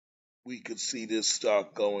we could see this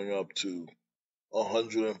stock going up to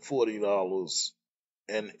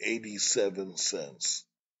 $140.87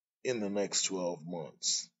 in the next 12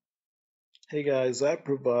 months. Hey guys, I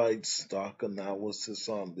provide stock analysis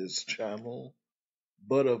on this channel,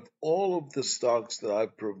 but of all of the stocks that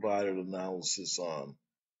I've provided analysis on,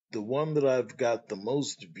 the one that I've got the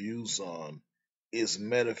most views on is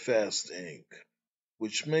MediFast Inc.,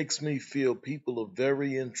 which makes me feel people are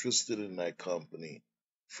very interested in that company.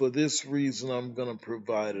 For this reason, I'm going to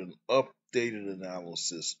provide an updated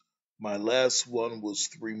analysis. My last one was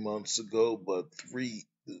 3 months ago, but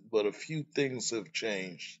a few things have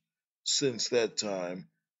changed since that time.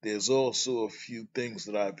 There's also a few things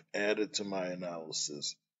that I've added to my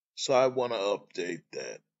analysis, so I want to update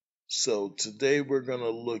that. So today we're going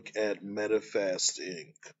to look at MediFast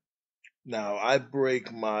Inc. Now, I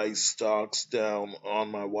break my stocks down on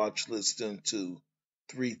my watch list into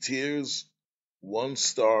three tiers: 1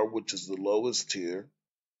 star, which is the lowest tier,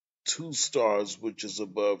 2 stars, which is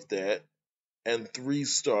above that, and 3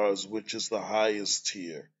 stars, which is the highest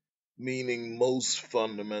tier, meaning most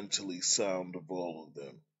fundamentally sound of all of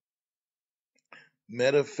them.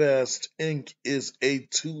 MediFast Inc. is a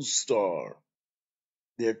 2 star.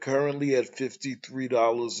 They're currently at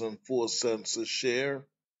 $53.04 a share,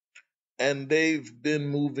 and they've been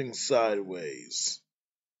moving sideways.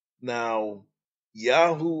 Now,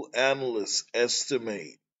 Yahoo analysts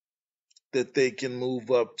estimate that they can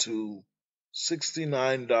move up to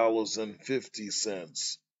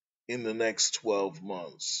 $69.50 in the next 12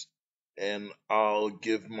 months. And I'll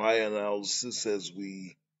give my analysis as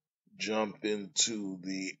we jump into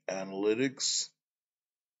the analytics.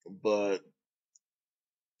 But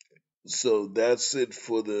so that's it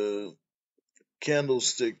for the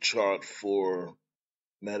candlestick chart for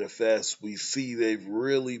MediFast. We see they've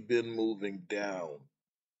really been moving down,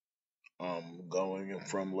 going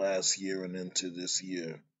from last year and into this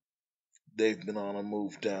year. They've been on a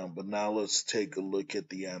move down, but now let's take a look at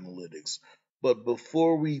the analytics. But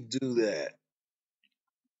before we do that,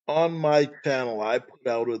 on my channel, I put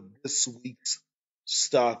out this week's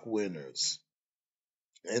stock winners.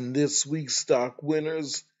 And this week's stock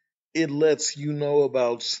winners, it lets you know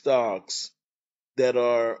about stocks that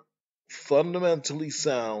are fundamentally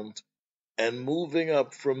sound and moving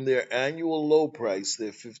up from their annual low price,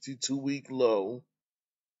 their 52-week low.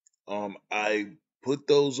 I put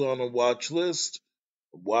those on a watch list,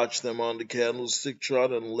 watch them on the candlestick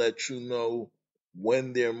chart, and let you know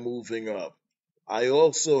when they're moving up. I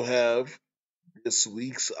also have this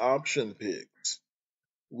week's option picks,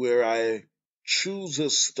 where I choose a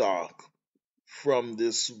stock from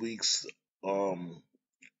this week's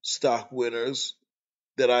stock winners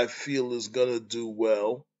that I feel is going to do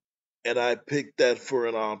well, and I pick that for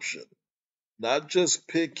an option. Not just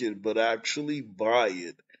pick it, but actually buy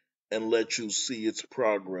it and let you see its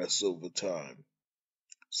progress over time.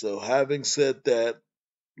 So having said that,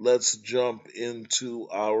 let's jump into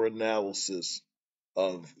our analysis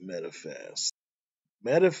of MediFast.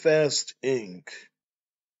 MediFast Inc.,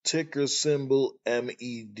 ticker symbol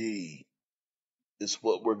MED, is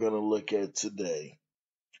what we're going to look at today.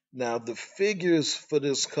 Now, the figures for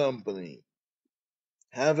this company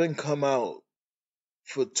haven't come out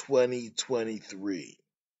for 2023.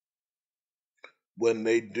 When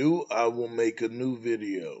they do, I will make a new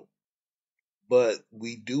video. But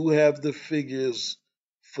we do have the figures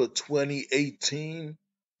for 2018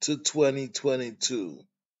 to 2022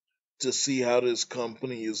 to see how this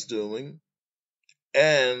company is doing.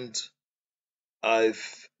 And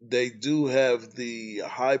they do have the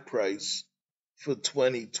high price for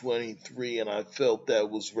 2023, and I felt that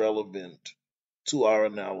was relevant to our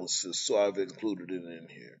analysis, so I've included it in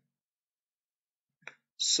here.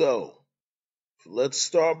 So, let's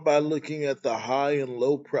start by looking at the high and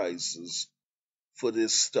low prices for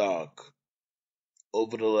this stock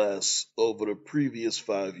over the previous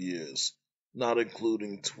 5 years, not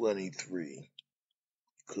including 23,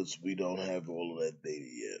 because we don't have all of that data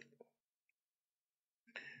yet.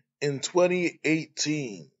 In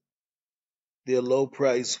 2018, their low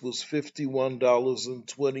price was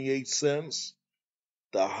 $51.28.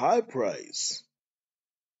 The high price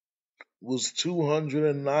was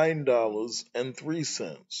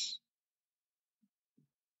 $209.03.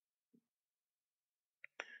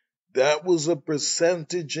 That was a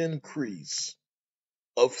percentage increase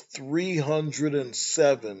of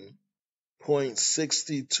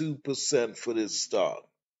 307.62% for this stock.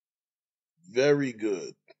 Very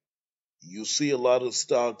good. You see a lot of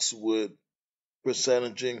stocks with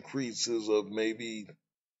percentage increases of maybe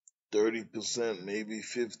 30%, maybe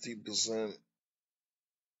 50%,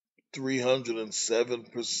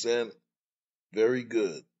 307%. Very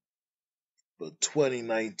good. But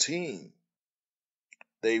 2019,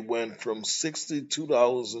 they went from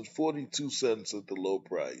 $62.42 at the low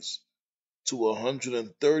price to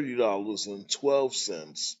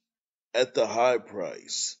 $130.12 at the high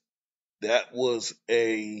price. That was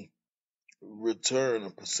a return,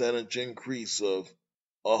 a percentage increase of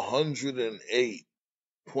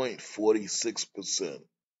 108.46%.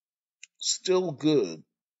 Still good,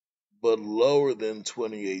 but lower than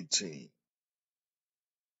 2018.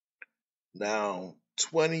 Now,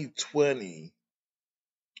 2020,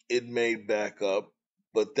 it made back up,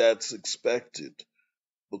 but that's expected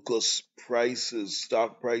because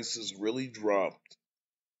stock prices really dropped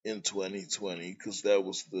in 2020 because that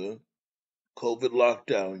was the COVID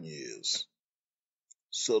lockdown years.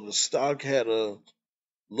 So the stock had a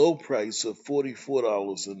low price of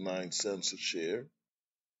 $44.09 a share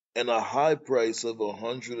and a high price of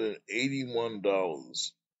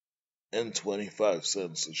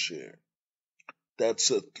 $181.25 a share.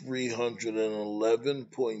 That's a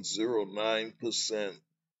 311.09%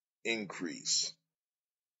 increase.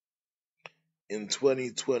 In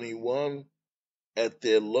 2021, at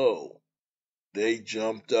their low, they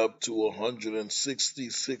jumped up to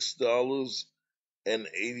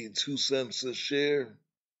 $166.82 a share,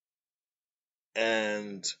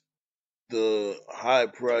 and the high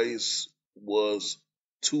price was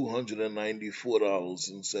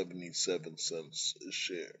 $294.77 a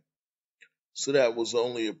share. So that was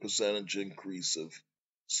only a percentage increase of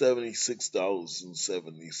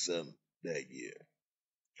 $76.70 that year.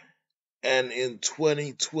 And in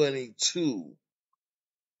 2022,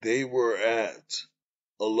 they were at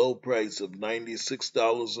a low price of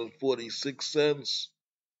 $96.46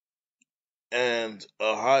 and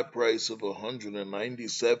a high price of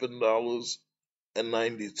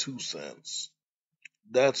 $197.92.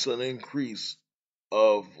 That's an increase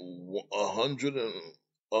of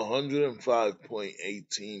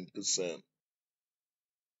 105.18%.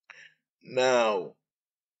 Now,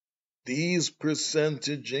 these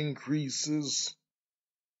percentage increases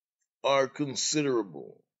are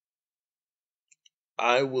considerable.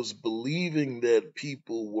 I was believing that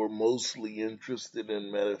people were mostly interested in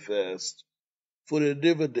MediFast for the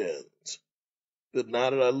dividends, but now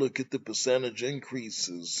that I look at the percentage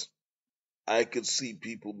increases, I could see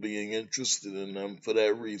people being interested in them for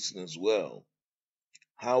that reason as well.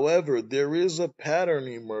 However, there is a pattern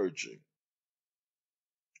emerging.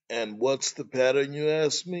 And what's the pattern, you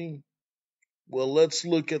ask me? Well, let's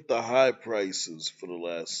look at the high prices for the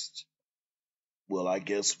last, well, I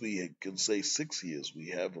guess we can say 6 years. We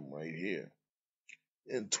have them right here.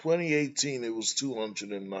 In 2018, it was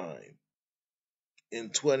 209.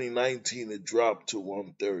 In 2019, it dropped to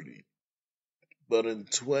 130. But in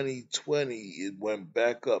 2020, it went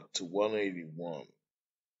back up to 181.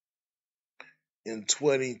 In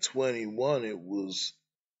 2021, it was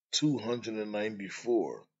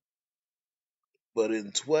 294. But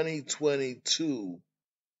in 2022,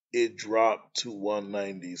 it dropped to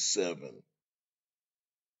 197.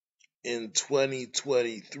 In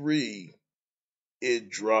 2023, it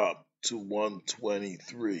dropped to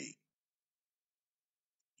 123.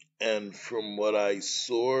 And from what I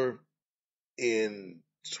saw in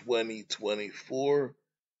 2024,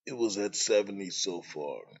 it was at 70 so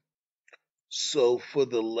far. So for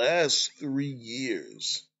the last 3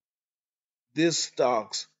 years, this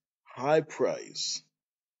stock's high price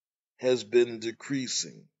has been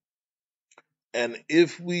decreasing. And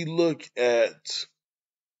if we look at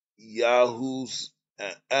Yahoo's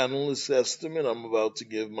analyst estimate, I'm about to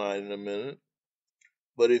give mine in a minute,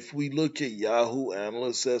 but if we look at Yahoo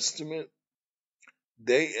analyst estimate,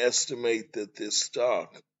 they estimate that this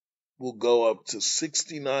stock will go up to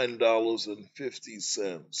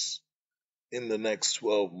 $69.50 in the next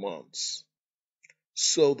 12 months.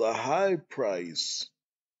 So the high price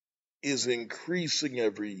is decreasing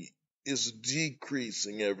every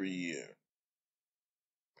year.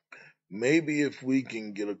 Maybe if we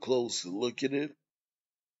can get a closer look at it,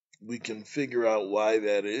 we can figure out why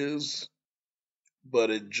that is, but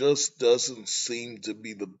it just doesn't seem to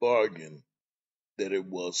be the bargain that it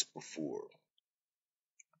was before.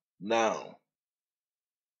 Now,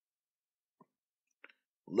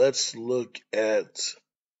 let's look at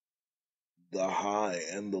the high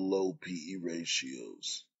and the low PE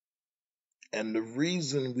ratios. And the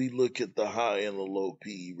reason we look at the high and the low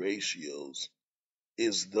PE ratios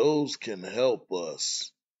is those can help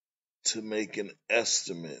us to make an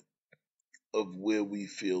estimate of where we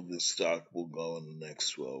feel this stock will go in the next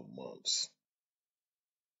 12 months.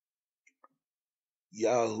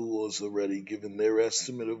 Yahoo has already given their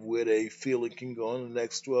estimate of where they feel it can go in the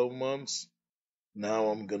next 12 months. Now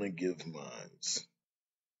I'm going to give mine.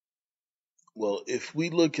 Well, if we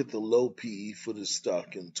look at the low PE for the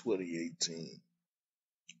stock in 2018,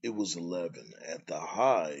 it was 11. At the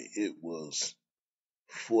high, it was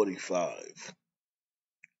 45.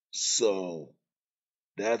 So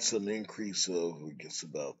that's an increase of, I guess,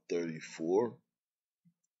 about 34.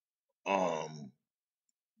 Um,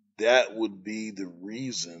 that would be the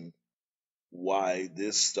reason why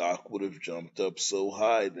this stock would have jumped up so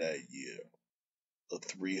high that year, a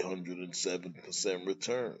 307%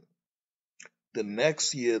 return. The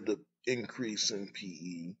next year, the increase in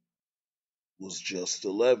PE was just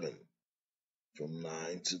 11, from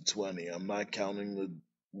 9 to 20. I'm not counting the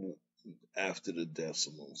after the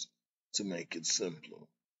decimals to make it simpler.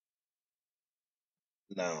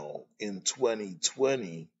 Now, in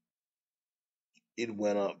 2020, it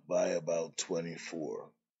went up by about 24.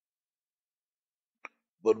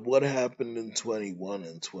 But what happened in 21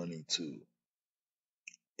 and 22?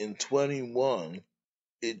 In 21,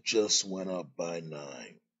 it just went up by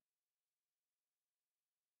 9.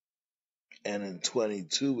 And in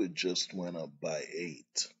 22, it just went up by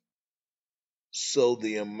 8. So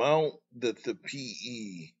the amount that the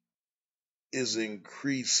PE is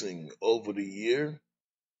increasing over the year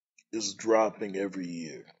is dropping every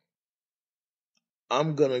year.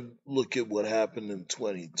 I'm going to look at what happened in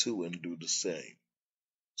 22 and do the same.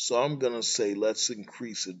 So I'm going to say let's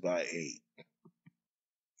increase it by 8.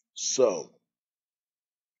 So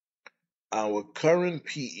our current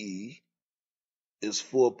PE is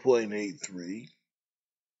 4.83.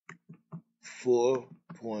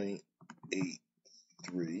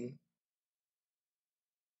 4.83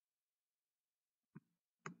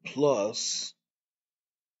 plus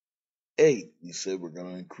 8. We said we're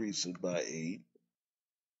going to increase it by 8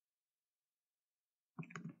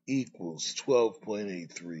 equals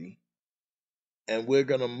 12.83. And we're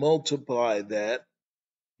going to multiply that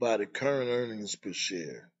by the current earnings per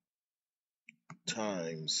share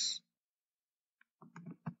times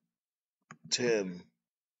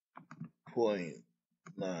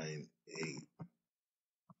 10.98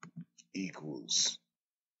 equals.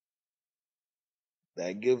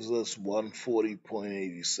 That gives us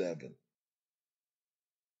 140.87.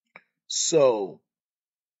 So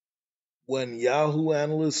when Yahoo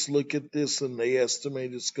analysts look at this and they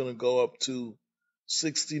estimate it's going to go up to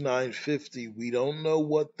 69.50, we don't know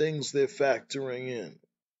what things they're factoring in.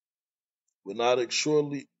 We're not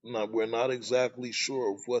exactly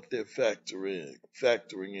sure of what they're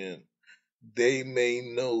factoring in. They may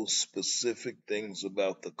know specific things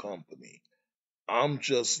about the company. I'm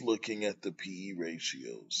just looking at the PE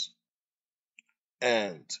ratios.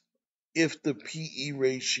 And if the PE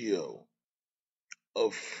ratio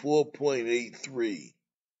of 4.83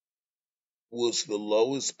 was the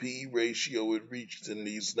lowest PE ratio it reached in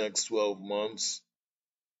these next 12 months,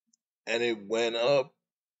 and it went up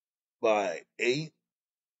by 8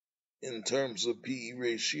 in terms of PE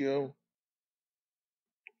ratio,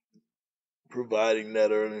 providing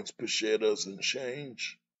that earnings per share doesn't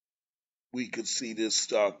change, we could see this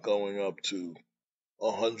stock going up to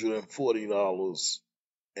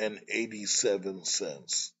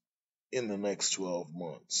 $140.87 in the next 12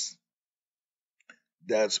 months.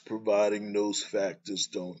 That's providing those factors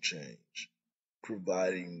don't change,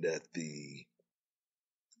 providing that the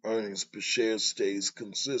earnings per share stays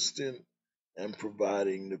consistent, and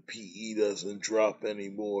providing the PE doesn't drop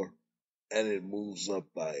anymore and it moves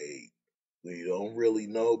up by 8. We don't really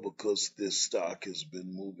know because this stock has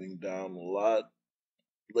been moving down a lot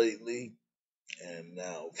lately, and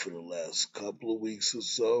now for the last couple of weeks or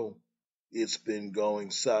so, it's been going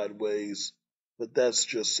sideways, but that's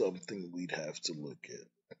just something we'd have to look at.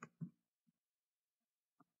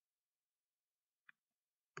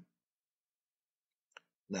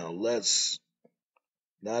 Now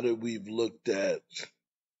that we've looked at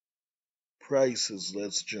prices,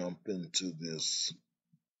 let's jump into this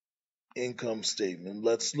income statement.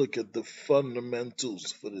 Let's look at the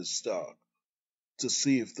fundamentals for this stock to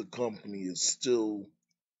see if the company is still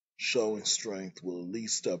showing strength, well, at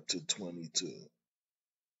least up to 22.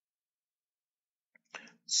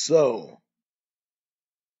 So,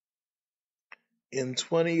 in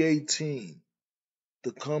 2018,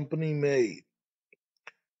 the company made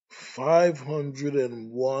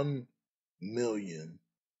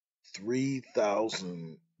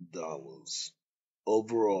 $501,003,000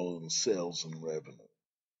 overall in sales and revenue.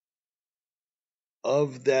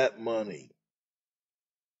 Of that money,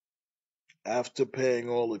 after paying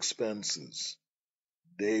all expenses,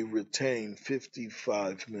 they retained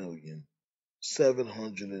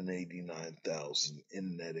 $55,789,000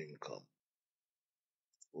 in net income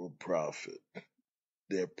or profit.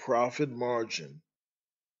 Their profit margin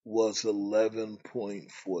was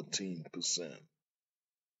 11.14%.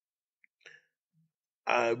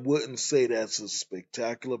 I wouldn't say that's a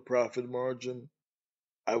spectacular profit margin.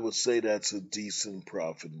 I would say that's a decent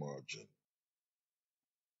profit margin.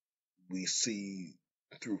 We see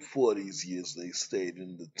through 40s years they stayed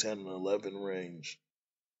in the 10 and 11 range.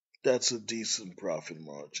 That's a decent profit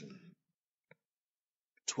margin.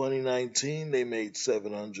 2019 they made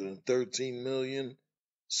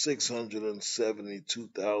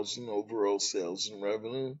 713,672,000 overall sales and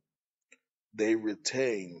revenue. They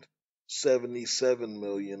retained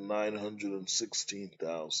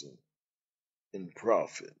 77,916,000 in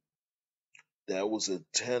profit. That was a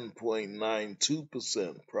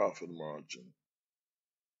 10.92% profit margin.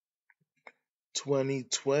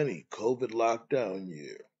 2020, COVID lockdown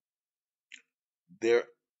year.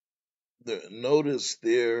 Notice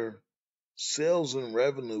their sales and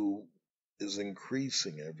revenue is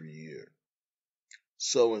increasing every year.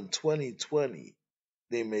 So in 2020,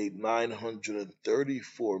 they made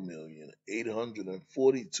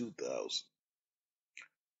 934,842,000,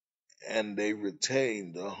 and they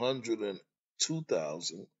retained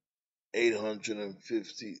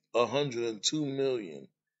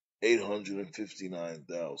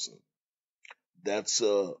 102,859,000. That's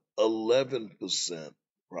a 11%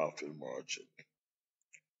 profit margin.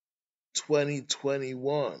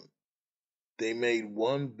 2021, they made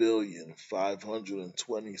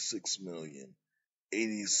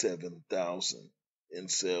 1,526,087,000 in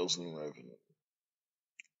sales and revenue.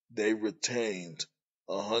 They retained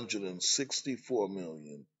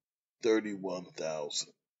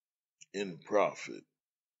 164,031,000 in profit.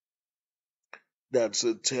 That's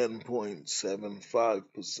a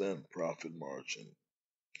 10.75% profit margin.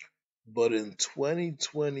 But in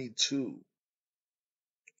 2022,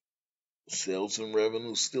 sales and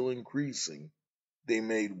revenue still increasing. They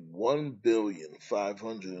made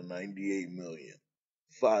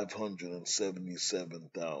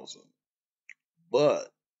 1,598,577,000,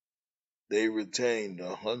 but they retained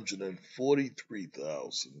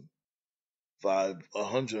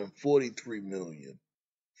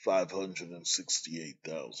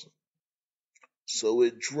 143,568,000. So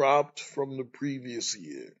it dropped from the previous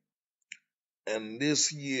year. And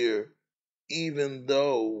this year, even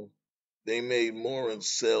though they made more in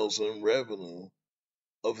sales and revenue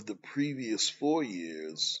of the previous 4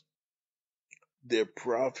 years, their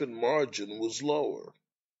profit margin was lower.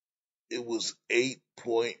 It was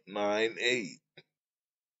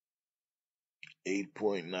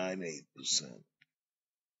 8.98%.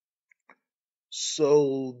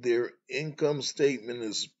 So their income statement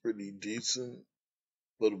is pretty decent,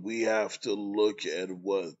 but we have to look at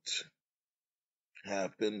what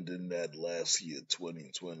happened in that last year,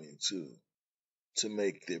 2022, to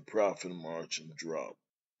make their profit margin drop.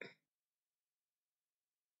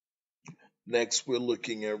 Next, we're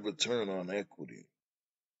looking at return on equity.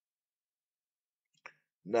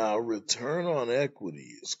 Now, return on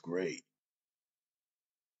equity is great.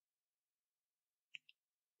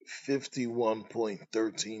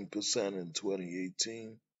 51.13% in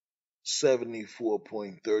 2018,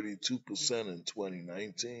 74.32% in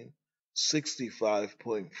 2019,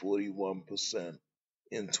 65.41%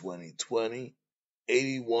 in 2020,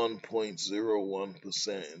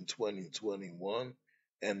 81.01% in 2021,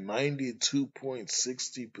 and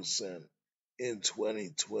 92.60% in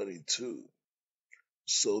 2022.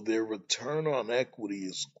 So their return on equity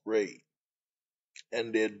is great,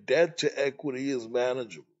 and their debt to equity is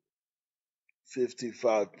manageable.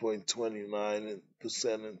 55.29% in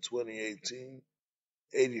 2018,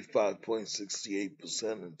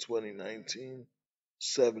 85.68% in 2019,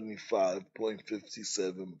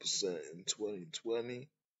 75.57% in 2020.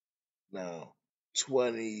 Now,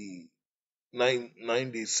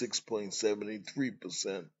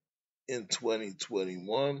 96.73% in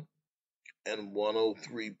 2021, and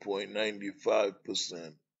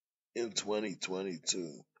 103.95% in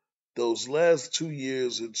 2022. Those last 2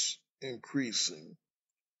 years, it's increasing,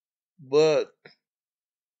 but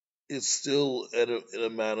it's still in a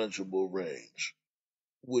manageable range,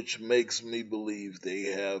 which makes me believe they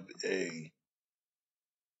have a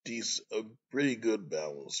pretty good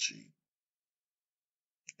balance sheet.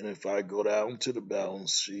 And if I go down to the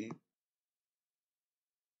balance sheet,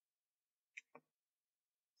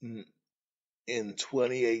 in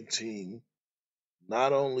 2018,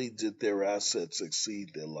 not only did their assets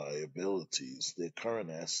exceed their liabilities, their current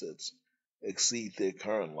assets exceed their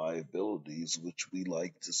current liabilities, which we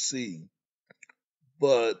like to see,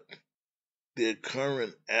 but their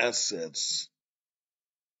current assets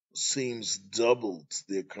seems doubled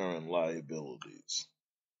their current liabilities.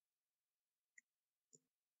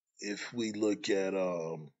 if we look at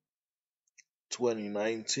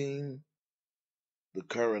 2019, the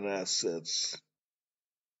current assets,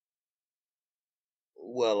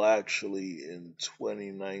 well, actually, in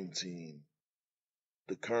 2019,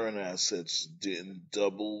 the current assets didn't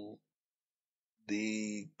double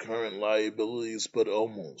the current liabilities, but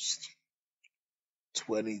almost.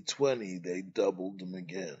 2020, they doubled them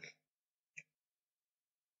again.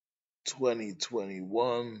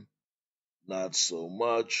 2021, not so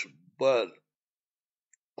much, but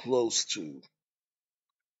close to.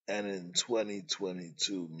 And in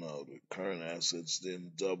 2022, no, the current assets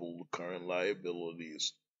didn't double the current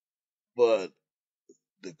liabilities, but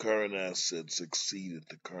the current assets exceeded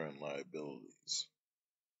the current liabilities.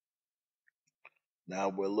 Now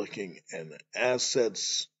we're looking at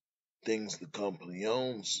assets, things the company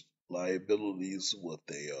owns, liabilities, what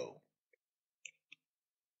they owe.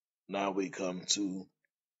 Now we come to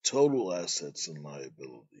total assets and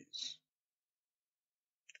liabilities.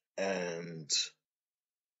 And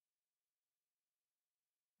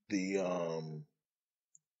the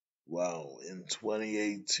in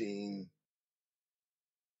 2018,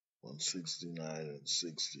 169 and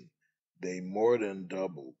 60, they more than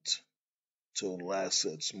doubled. Total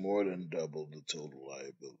assets more than doubled the total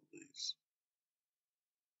liabilities.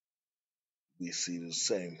 We see the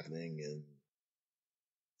same thing in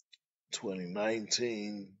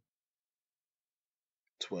 2019,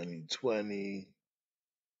 2020,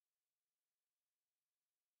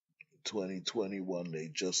 2021, they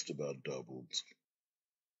just about doubled.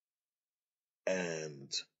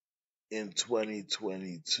 And in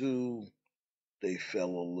 2022, they fell a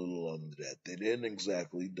little under that. They didn't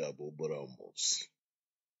exactly double, but almost.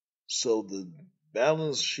 So the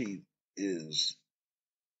balance sheet is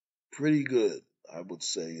pretty good. I would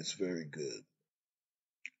say it's very good.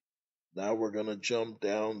 Now we're going to jump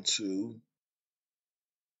down to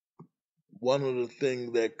one of the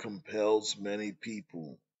things that compels many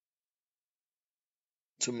people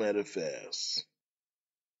to MediFast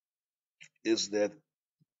is their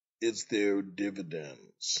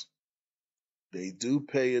dividends. They do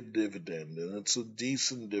pay a dividend, and it's a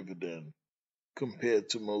decent dividend compared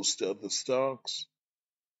to most other stocks,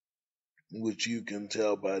 which you can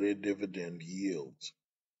tell by their dividend yields.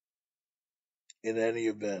 In any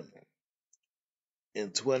event,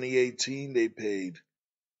 in 2018, they paid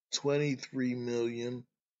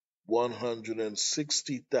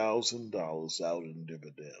 $23,160,000 out in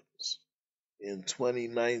dividends. In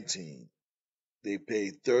 2019, they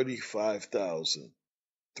paid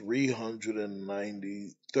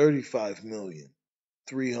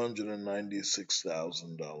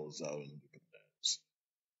 $35,396,000 out in dividends.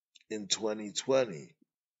 In 2020,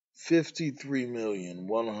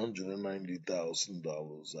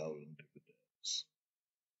 $53,190,000 out in dividends.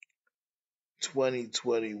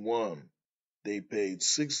 2021, they paid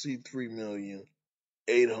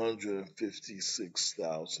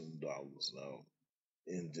 $63,856,000 out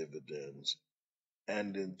in dividends.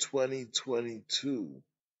 And in 2022,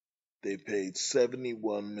 they paid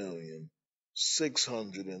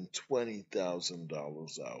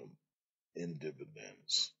 $71,620,000 out in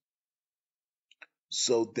dividends.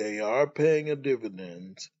 So they are paying a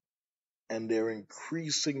dividend, and they're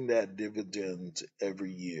increasing that dividend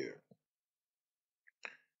every year.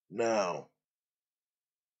 Now,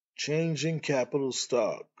 changing capital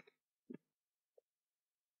stock.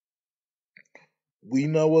 We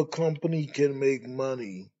know a company can make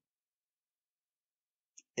money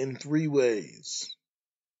in 3 ways.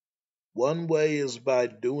 One way is by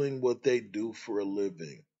doing what they do for a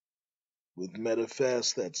living. With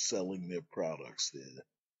MediFast, that's selling their products, their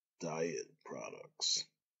diet products.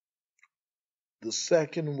 The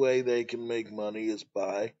second way they can make money is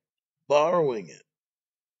by borrowing it,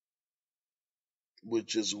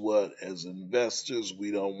 which is what, as investors,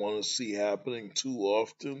 we don't want to see happening too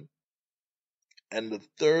often. And the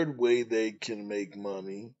third way they can make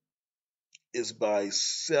money is by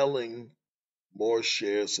selling more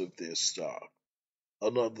shares of their stock.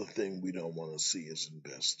 Another thing we don't want to see as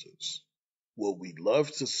investors. What we'd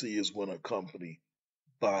love to see is when a company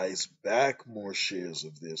buys back more shares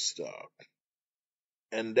of their stock.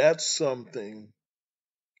 And that's something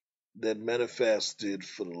that MediFast did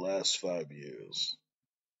for the last 5 years.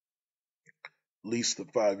 At least the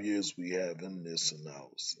 5 years we have in this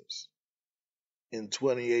analysis. In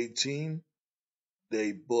 2018,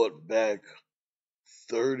 they bought back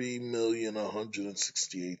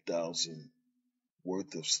 $30,168,000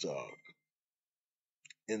 worth of stock.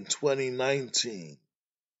 In 2019,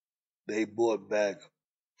 they bought back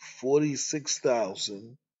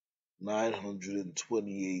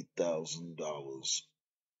 $46,928,000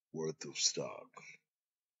 worth of stock.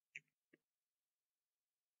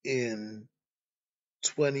 In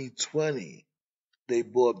 2020, they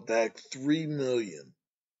bought back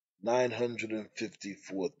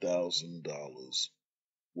 $3,954,000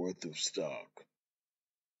 worth of stock.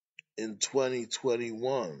 In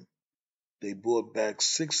 2021, they bought back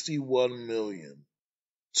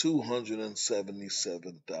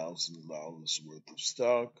 $61,277,000 worth of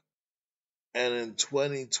stock. And in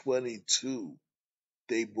 2022,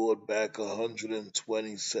 they bought back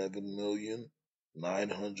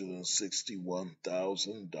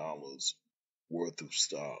 $127,961,000 worth of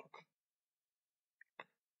stock.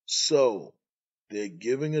 So they're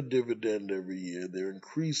giving a dividend every year, they're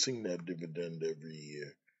increasing that dividend every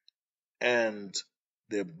year, and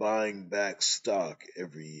they're buying back stock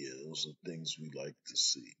every year. Those are things we like to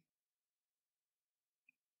see.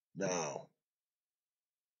 Now,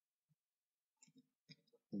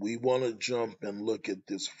 we want to jump and look at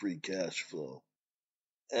this free cash flow.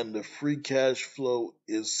 And the free cash flow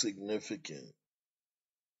is significant.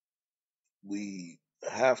 We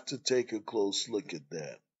have to take a close look at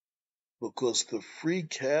that because the free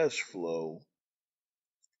cash flow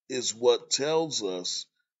is what tells us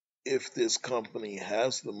if this company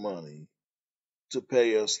has the money to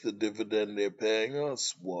pay us the dividend they're paying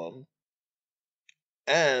us, one,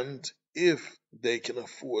 and if they can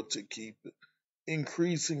afford to keep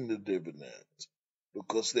increasing the dividend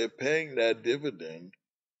because they're paying that dividend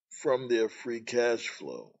from their free cash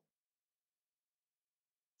flow.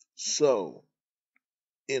 So,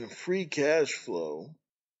 in free cash flow,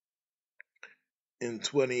 in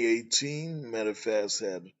 2018, MediFast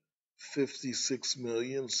had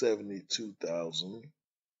 56,072,000.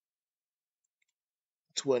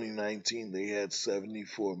 2019, they had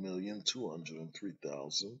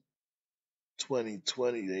 74,203,000.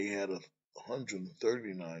 2020, they had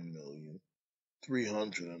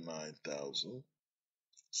 139,309,000.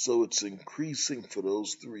 So it's increasing for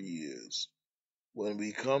those 3 years. When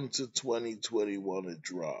we come to 2021, it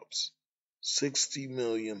drops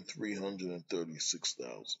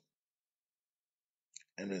 60,336,000.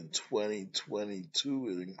 And in 2022,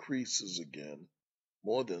 it increases again,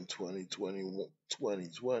 more than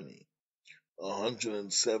 2020,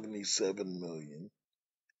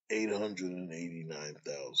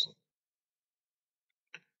 177,889,000.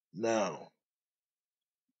 Now,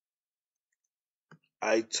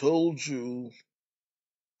 I told you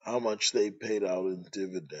how much they paid out in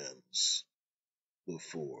dividends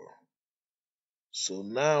before. So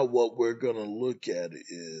now what we're going to look at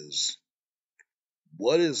is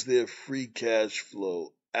what is their free cash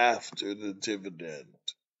flow after the dividend.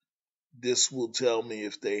 This will tell me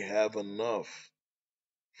if they have enough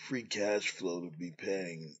free cash flow to be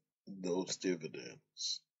paying those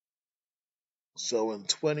dividends. So in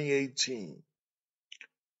 2018,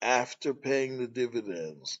 after paying the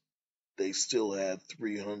dividends, they still had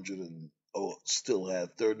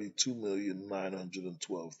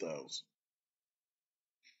 32,912,000.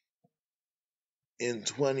 In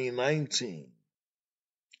 2019,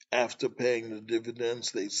 after paying the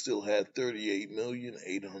dividends, they still had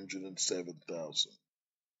 38,807,000.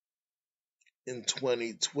 In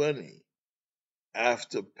 2020,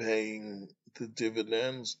 after paying the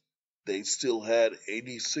dividends, they still had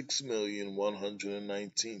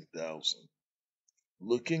 86,119,000.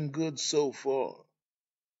 Looking good so far.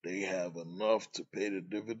 They have enough to pay the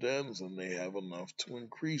dividends and they have enough to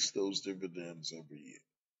increase those dividends every year.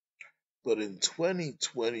 But in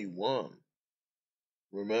 2021,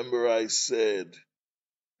 remember I said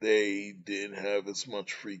they didn't have as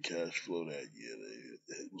much free cash flow that year.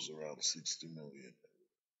 It was around 60 million.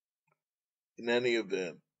 In any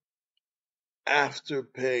event, after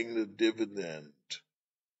paying the dividend,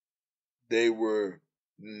 they were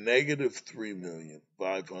negative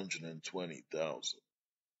 3,520,000.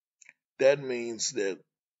 That means that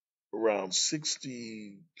around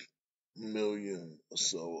 60 million or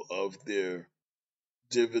so of their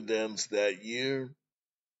dividends that year,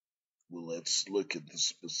 well, let's look at the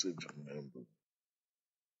specific number.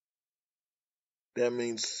 That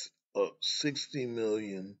means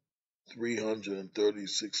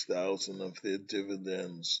 60,336,000 of their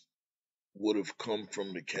dividends would have come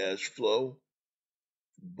from the cash flow,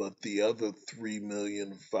 but the other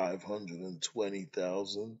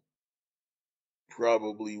 3,520,000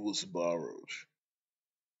 probably was borrowed.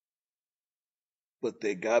 But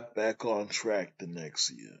they got back on track the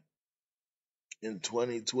next year. In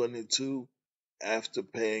 2022, after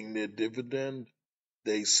paying their dividend,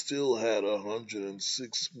 they still had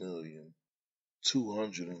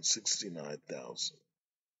 106,269,000.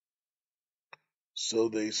 So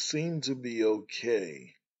they seem to be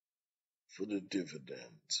okay for the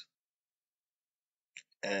dividend.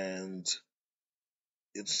 And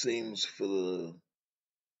it seems for the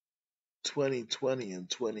 2020 and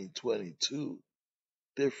 2022,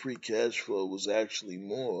 their free cash flow was actually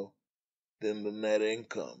more than the net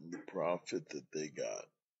income, the profit that they got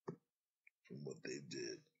from what they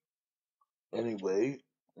did. Anyway,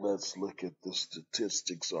 let's look at the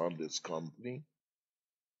statistics on this company.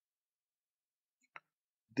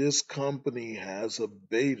 This company has a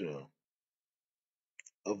beta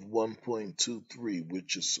of 1.23,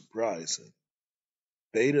 which is surprising.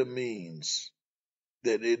 Beta means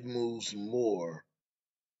that it moves more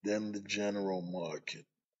than the general market.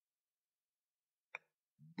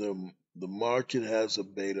 The market has a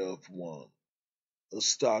beta of 1. A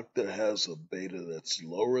stock that has a beta that's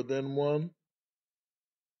lower than 1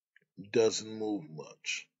 doesn't move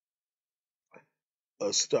much.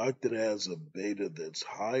 A stock that has a beta that's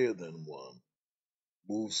higher than 1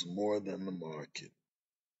 moves more than the market.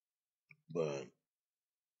 But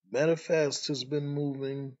MediFast has been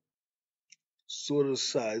moving sort of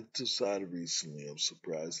side to side recently. I'm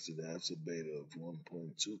surprised it has a beta of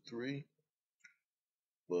 1.23.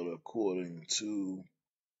 But according to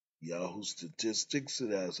Yahoo Statistics,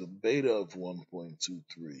 it has a beta of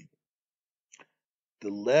 1.23. The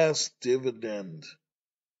last dividend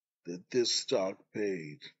that this stock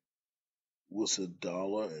paid was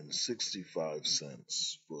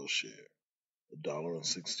 $1.65 for a share.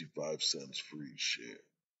 $1.65 for each share.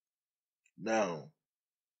 Now,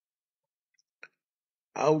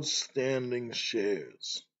 outstanding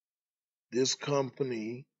shares. This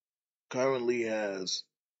company currently has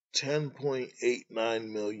 10.89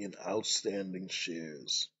 million outstanding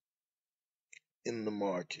shares in the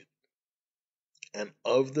market. And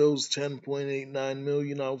of those 10.89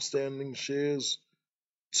 million outstanding shares,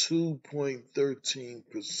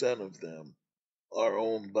 2.13% of them are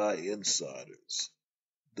owned by insiders.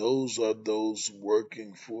 Those are those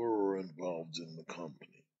working for or involved in the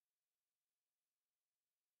company.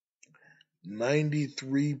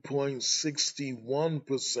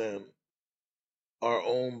 93.61% are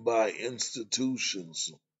owned by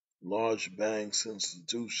institutions, large banks,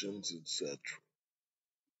 institutions, etc.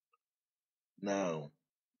 Now,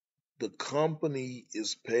 the company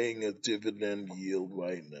is paying a dividend yield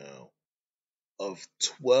right now of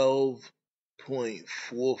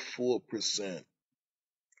 12.44%,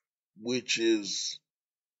 which is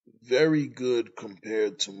very good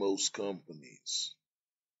compared to most companies.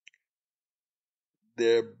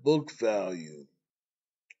 Their book value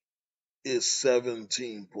is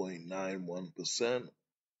 17.91%.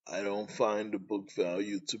 I don't find the book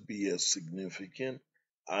value to be as significant.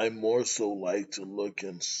 I more so like to look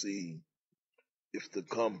and see if the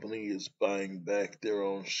company is buying back their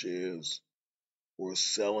own shares or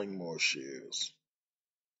selling more shares.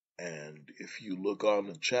 And if you look on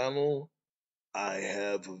the channel, I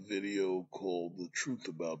have a video called The Truth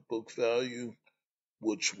About Book Value,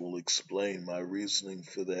 which will explain my reasoning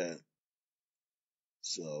for that.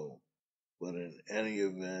 But in any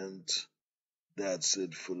event, that's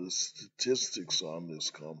it for the statistics on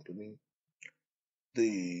this company.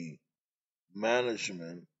 The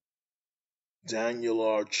management, Daniel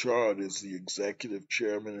R. Chard is the executive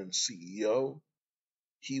chairman and CEO.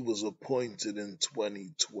 He was appointed in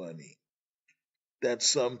 2020. That's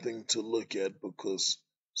something to look at because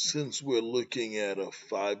since we're looking at a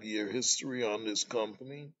 5-year history on this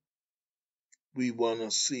company, we want to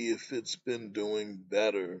see if it's been doing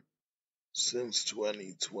better since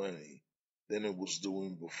 2020 than it was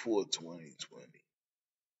doing before 2020.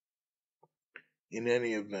 In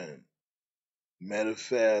any event,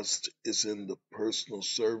 MediFast is in the personal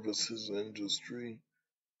services industry,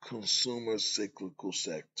 consumer cyclical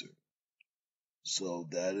sector. So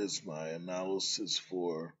that is my analysis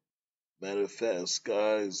for MediFast,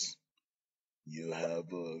 guys. You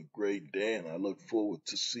have a great day, and I look forward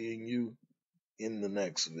to seeing you in the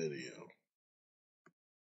next video.